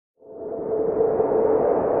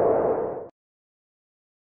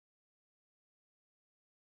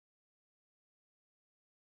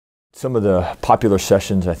Some of the popular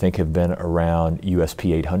sessions, I think, have been around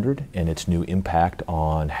USP 800 and its new impact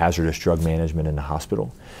on hazardous drug management in the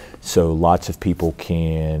hospital. So lots of people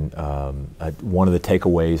can, one of the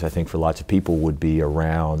takeaways I think for lots of people would be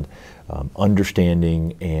around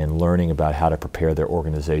understanding and learning about how to prepare their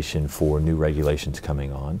organization for new regulations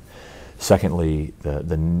coming on. Secondly,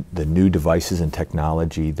 the new devices and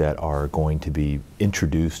technology that are going to be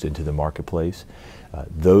introduced into the marketplace.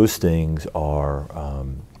 Those things are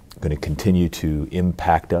going to continue to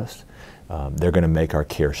impact us. They're going to make our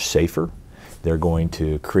care safer. They're going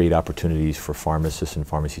to create opportunities for pharmacists and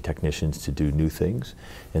pharmacy technicians to do new things.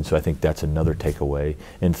 And so I think that's another takeaway.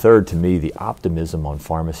 And third, to me, the optimism on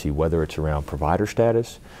pharmacy, whether it's around provider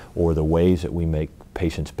status or the ways that we make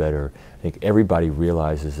patients better, I think everybody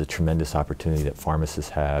realizes the tremendous opportunity that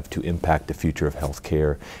pharmacists have to impact the future of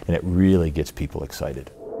healthcare, and it really gets people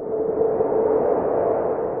excited.